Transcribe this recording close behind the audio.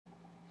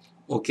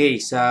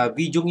Okay, sa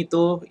video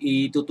ito,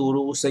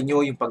 ituturo ko sa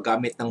inyo yung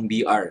paggamit ng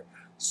BR.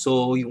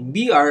 So, yung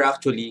BR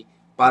actually,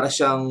 para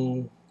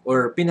siyang,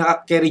 or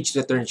pinaka-carriage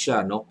return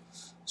siya, no?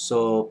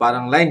 So,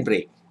 parang line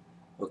break.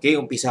 Okay,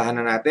 umpisahan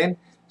na natin.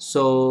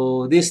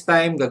 So, this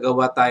time,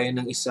 gagawa tayo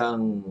ng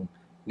isang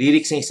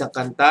lyrics ng isang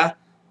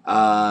kanta,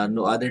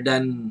 no other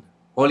than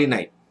Holy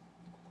Night.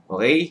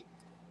 Okay?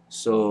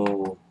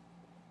 So,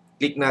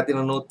 click natin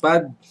ang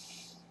notepad.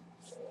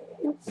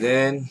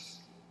 Then,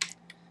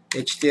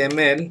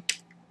 HTML.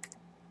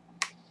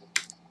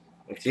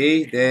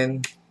 Okay, then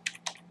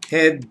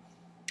head,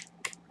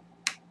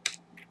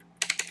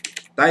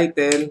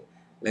 title,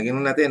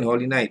 lagyan na natin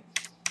Holy Night.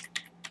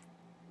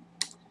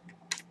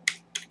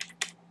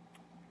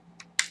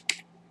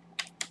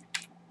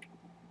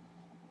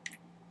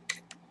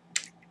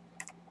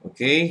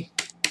 Okay.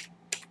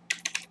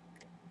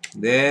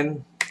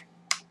 Then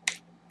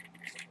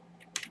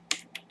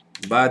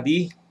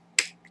body.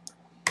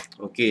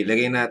 Okay,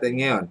 lagay natin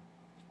ngayon,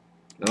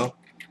 no?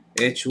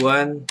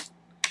 H1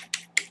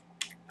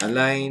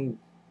 align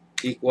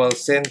equal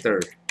center.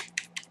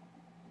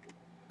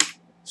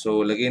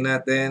 So, lagay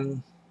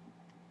natin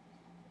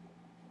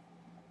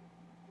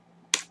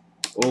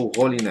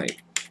Holy Night.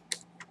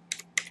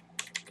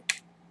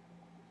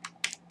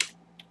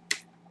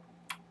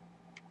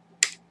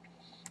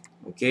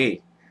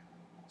 Okay.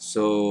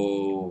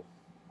 So,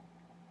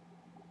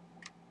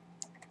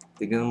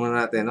 tignan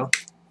muna natin, no?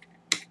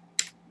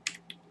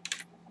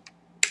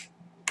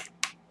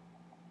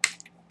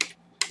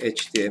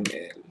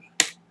 HTML.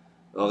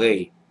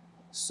 Okay.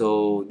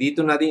 So,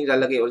 dito natin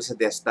ilalagay ulit sa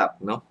desktop,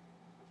 no?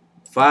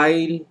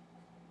 File,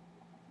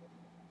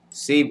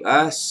 save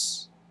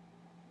as.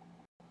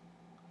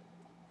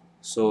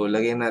 So,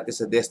 lagyan natin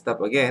sa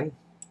desktop again.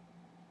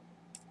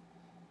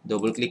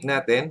 Double-click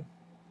natin.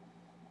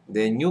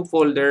 Then, new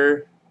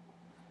folder.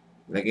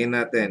 Lagyan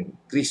natin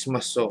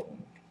Christmas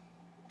song.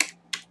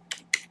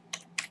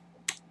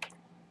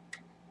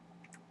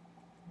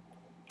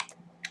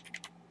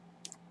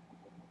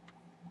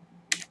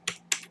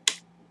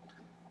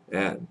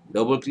 Ayan.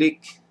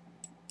 Double-click.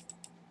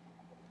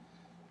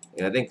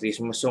 Lagyan natin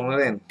Christmas song na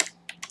rin.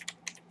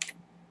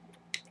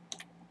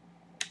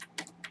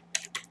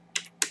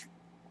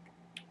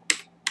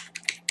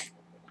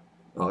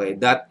 Okay,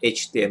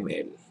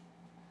 .html.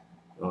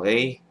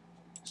 Okay.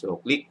 So,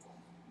 click.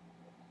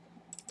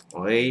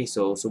 Okay,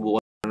 so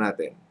subukan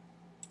natin.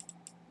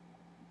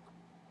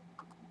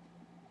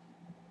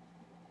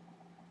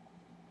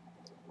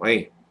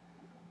 Okay.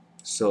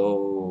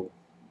 So,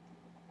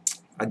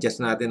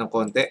 adjust natin ng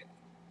konti.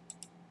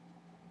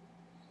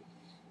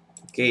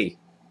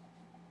 Okay.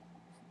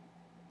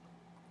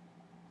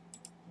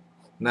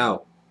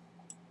 Now,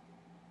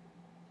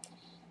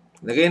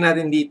 lagay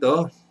natin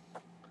dito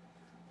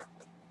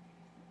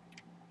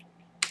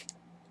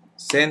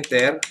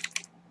center.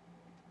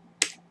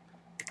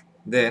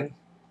 Then,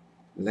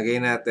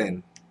 lagay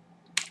natin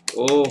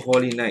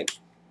Holy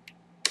Night.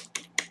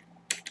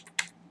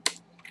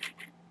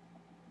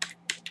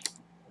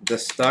 The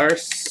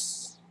stars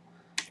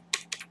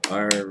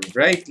are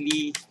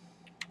brightly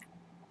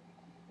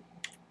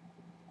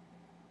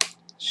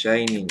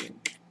shining.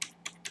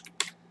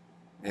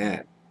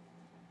 Ayan.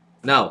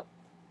 Now,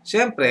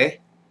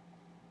 syempre,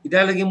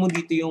 ilalagay mo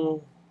dito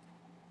yung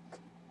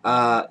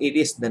it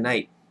is the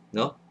night,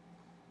 no?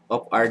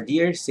 Of our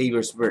dear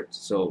Savior's birth.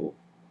 So,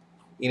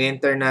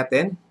 in-enter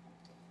natin.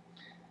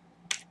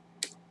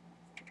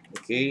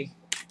 Okay.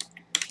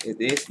 It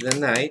is the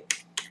night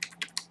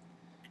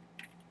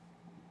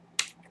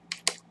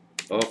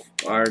of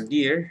our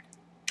dear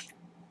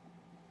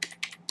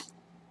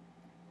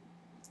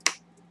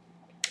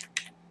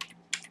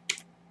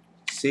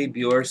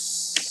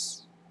Savior's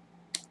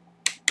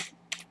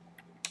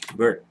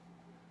birth.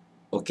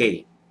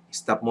 Okay.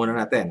 Stop muna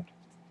natin.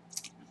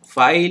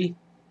 File,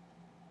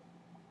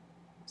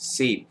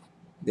 save.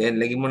 Then,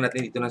 lagyan mo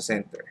natin dito ng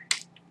center.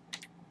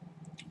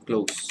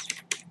 Close.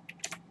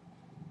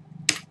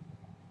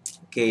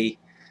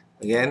 Okay.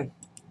 Again,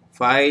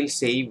 file,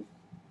 save,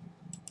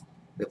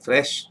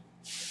 refresh.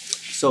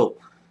 So,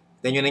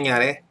 ito yung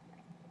nangyari.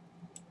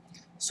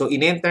 So,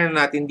 in-enter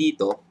natin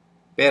dito,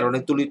 pero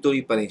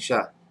nagtuloy-tuloy pa rin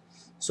siya.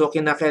 So,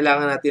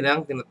 kinakailangan natin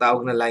ng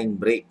tinatawag na line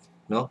break,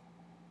 no?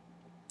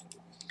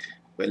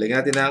 Pwede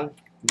natin ng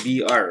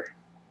BR.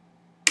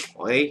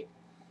 Okay?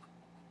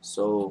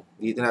 So,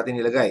 dito natin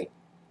nilagay.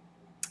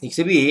 Ibig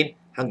sabihin,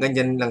 hanggang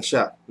dyan lang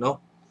siya, no?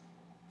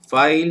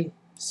 File,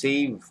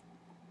 save,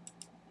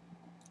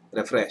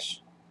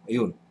 refresh.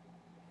 Ayun.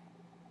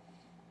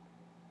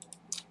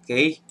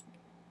 Okay?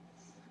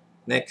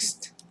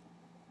 Next.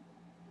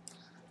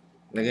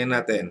 Lagyan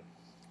natin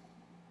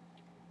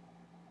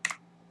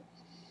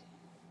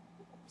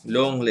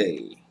long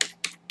lay.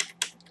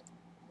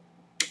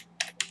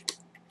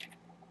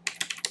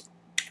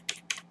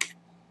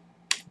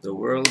 The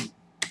world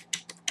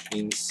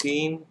in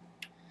sin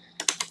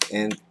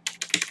and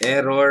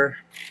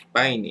error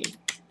pining.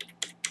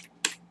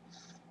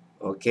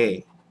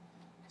 Okay.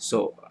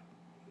 So,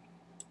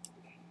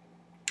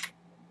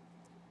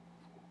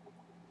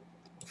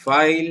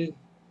 file,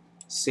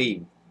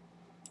 save.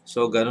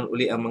 So, ganun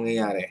uli ang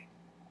mangyayari.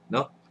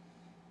 No?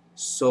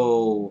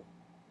 So,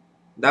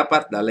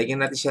 dapat lalagyan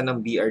natin siya ng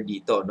BR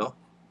dito, no?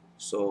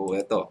 So,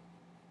 ito.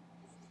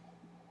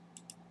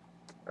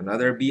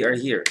 Another BR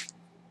here.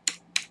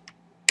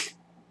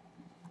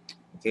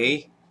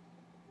 Okay?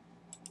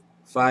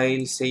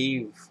 File,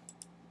 save.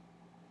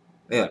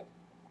 Ayan.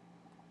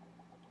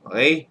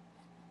 Okay?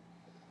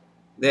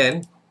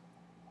 Then,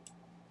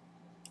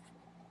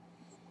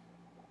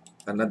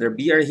 another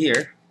BR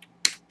here.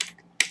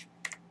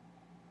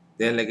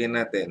 Then, lagyan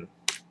natin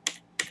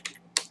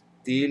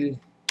till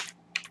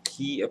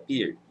he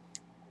appeared.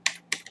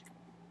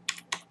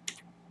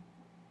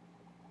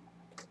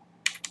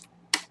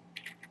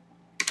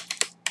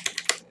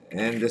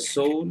 And the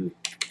soul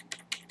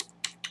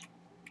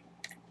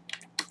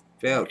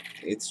felt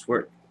its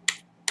worth.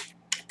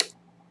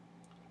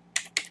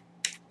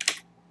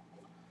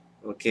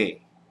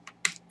 Okay.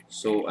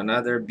 So,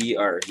 another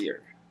BR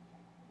here.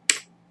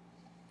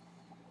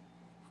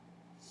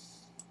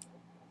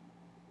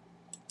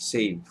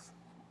 Save.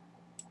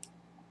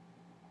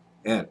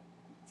 Ayan.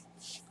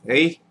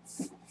 Okay?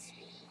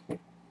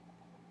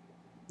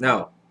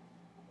 Now,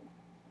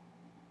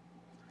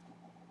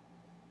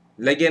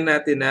 lagyan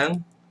natin ng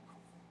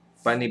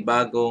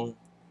panibagong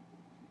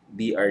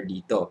BR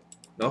dito.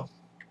 No?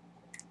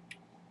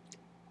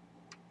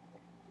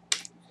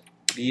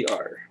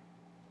 BR.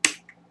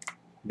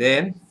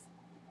 Then,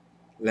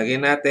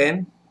 lagyan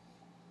natin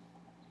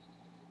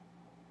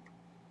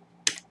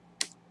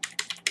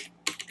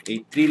a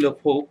thrill of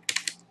hope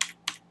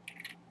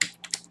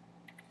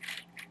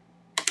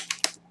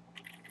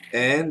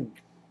and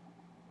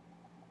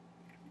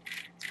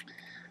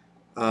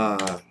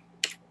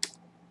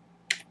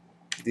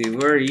the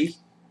weary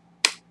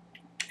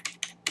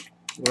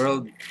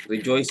world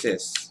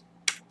rejoices.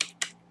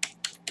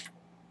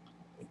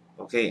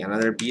 Okay,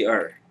 another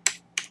BR.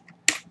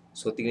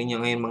 So, tingnan nyo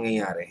ngayon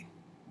mangyayari.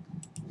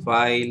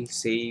 File,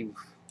 save.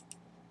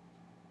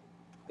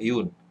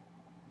 Ayun.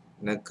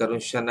 Nagkaroon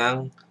siya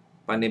ng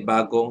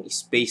panibagong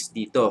space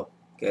dito.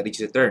 Kaya reach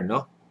return,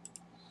 no?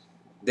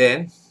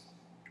 Then,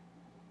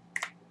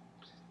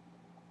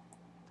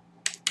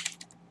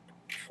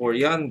 for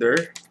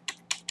yonder,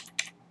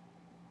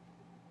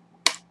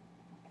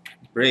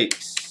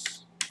 breaks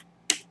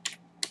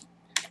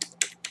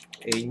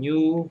a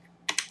new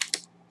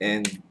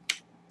and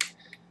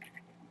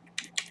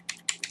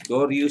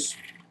glorious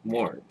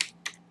morn.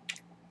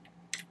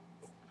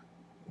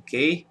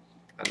 Okay,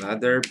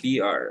 another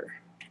BR.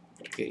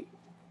 Okay.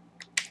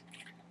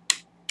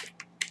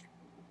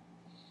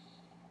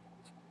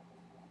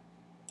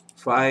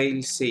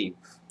 File, save.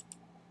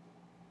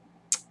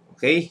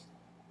 Okay.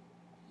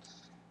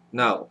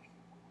 Now,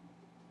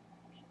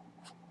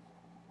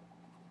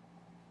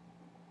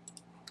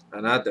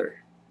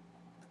 another.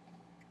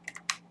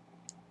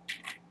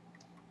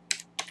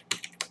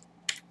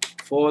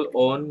 Fall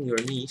on your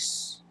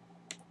knees.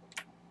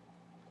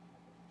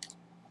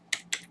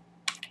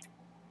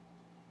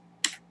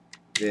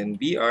 Then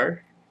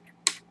BR.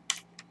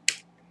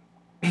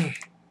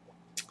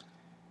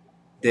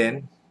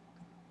 Then,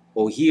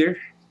 oh here.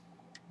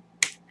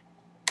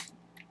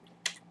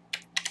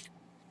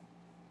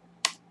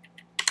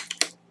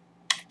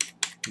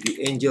 The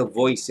angel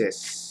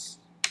voices.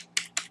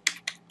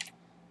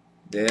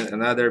 Then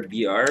another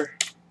BR.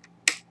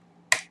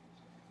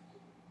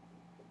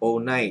 Oh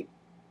night.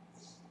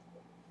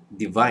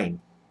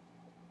 Divine.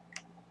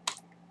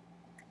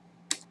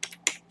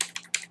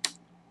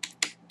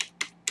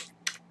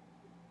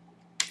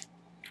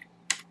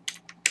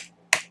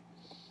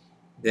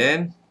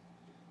 Then,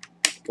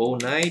 oh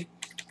night,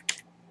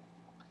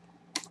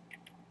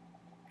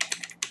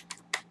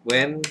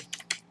 when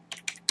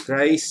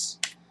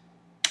Christ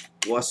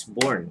was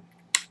born.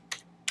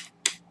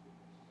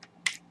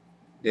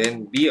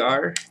 Then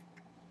BR.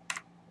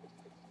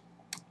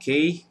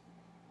 Okay.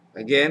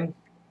 Again.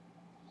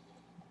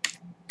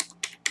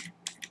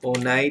 Oh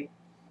night,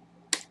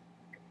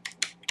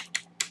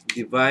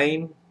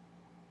 divine.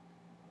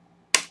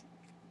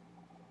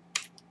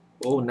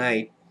 Oh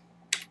night.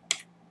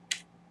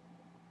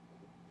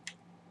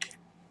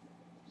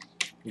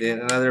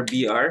 Then another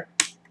BR.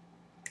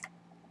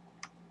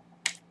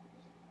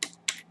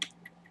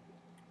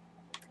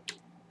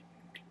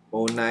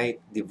 Oh night,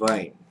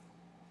 divine.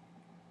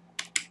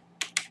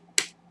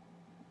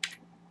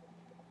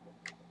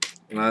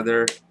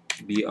 Another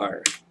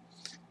BR.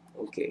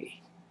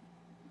 Okay.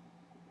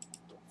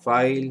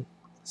 File,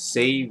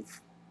 save.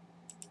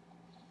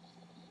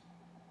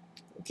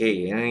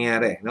 Okay, yan ang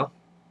nangyari, no?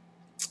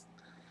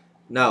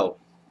 Now,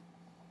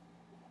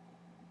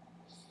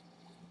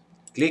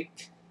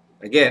 click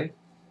again.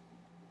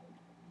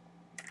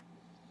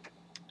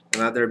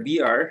 Another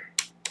BR.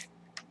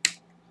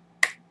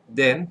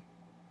 Then,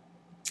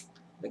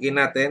 lagyan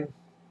natin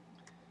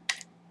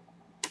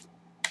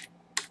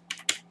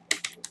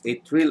a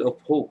thrill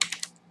of hope.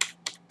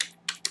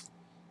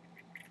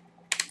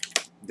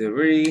 The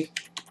very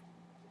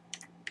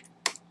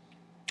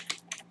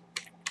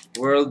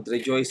world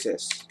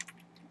rejoices.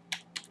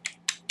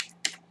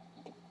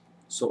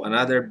 So,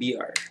 another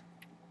BR.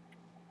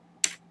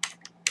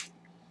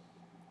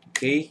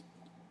 Okay.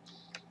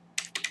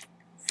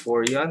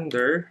 For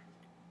yonder,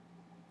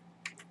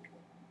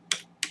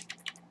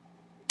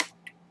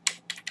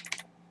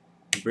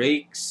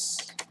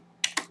 breaks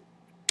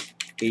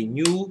a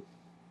new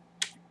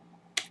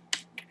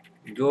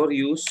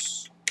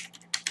glorious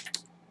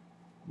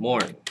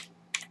morn.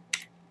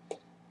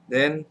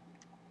 Then,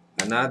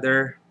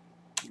 another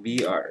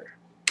BR.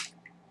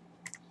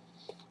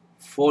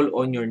 Fall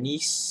on your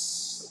knees.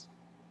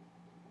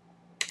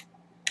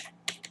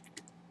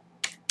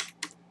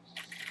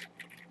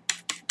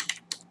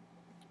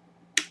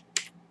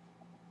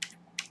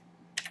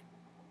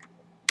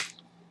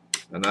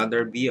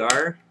 Another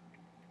BR.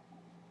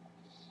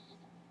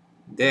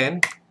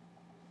 Then,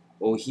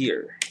 oh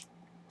here.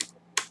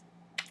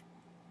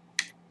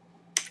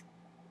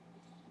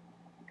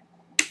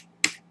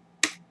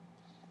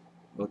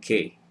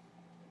 Okay.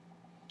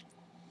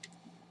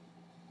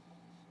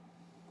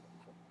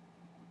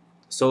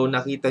 So,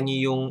 nakita niyo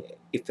yung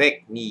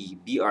effect ni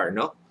BR,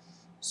 no?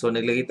 So,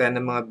 naglagay tayo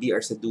ng mga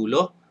BR sa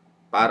dulo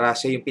para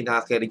siya yung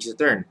pinaka-carriage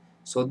return.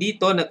 So,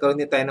 dito, nagkaroon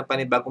din tayo ng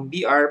panibagong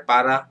BR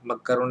para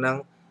magkaroon ng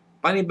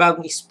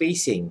panibagong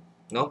spacing,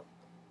 no?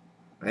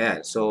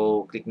 Ayan.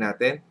 So, click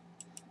natin.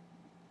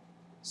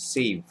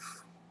 Save.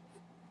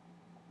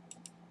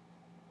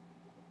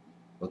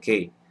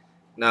 Okay.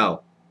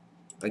 Now,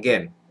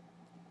 again,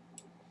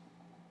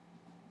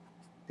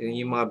 tingnan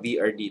yung mga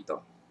BR dito.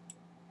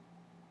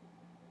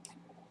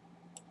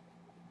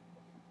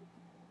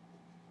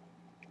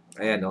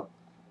 Ayan, no?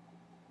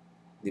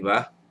 Di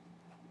ba?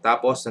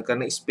 Tapos,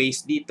 nagkaroon ng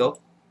space dito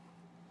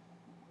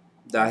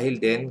dahil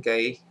din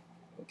kay,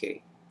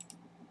 okay,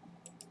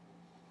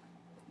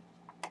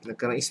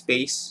 nagkaroon ng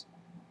space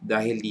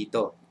dahil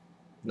dito,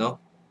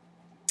 no?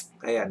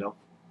 Kaya, no?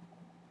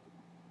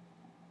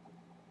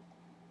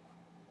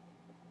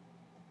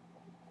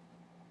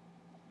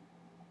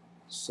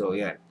 So,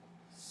 yan.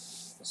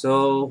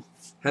 So,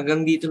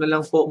 hanggang dito na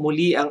lang po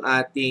muli ang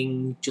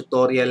ating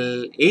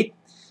tutorial 8.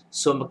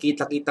 So,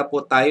 makita-kita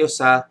po tayo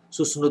sa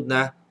susunod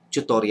na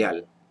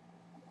tutorial.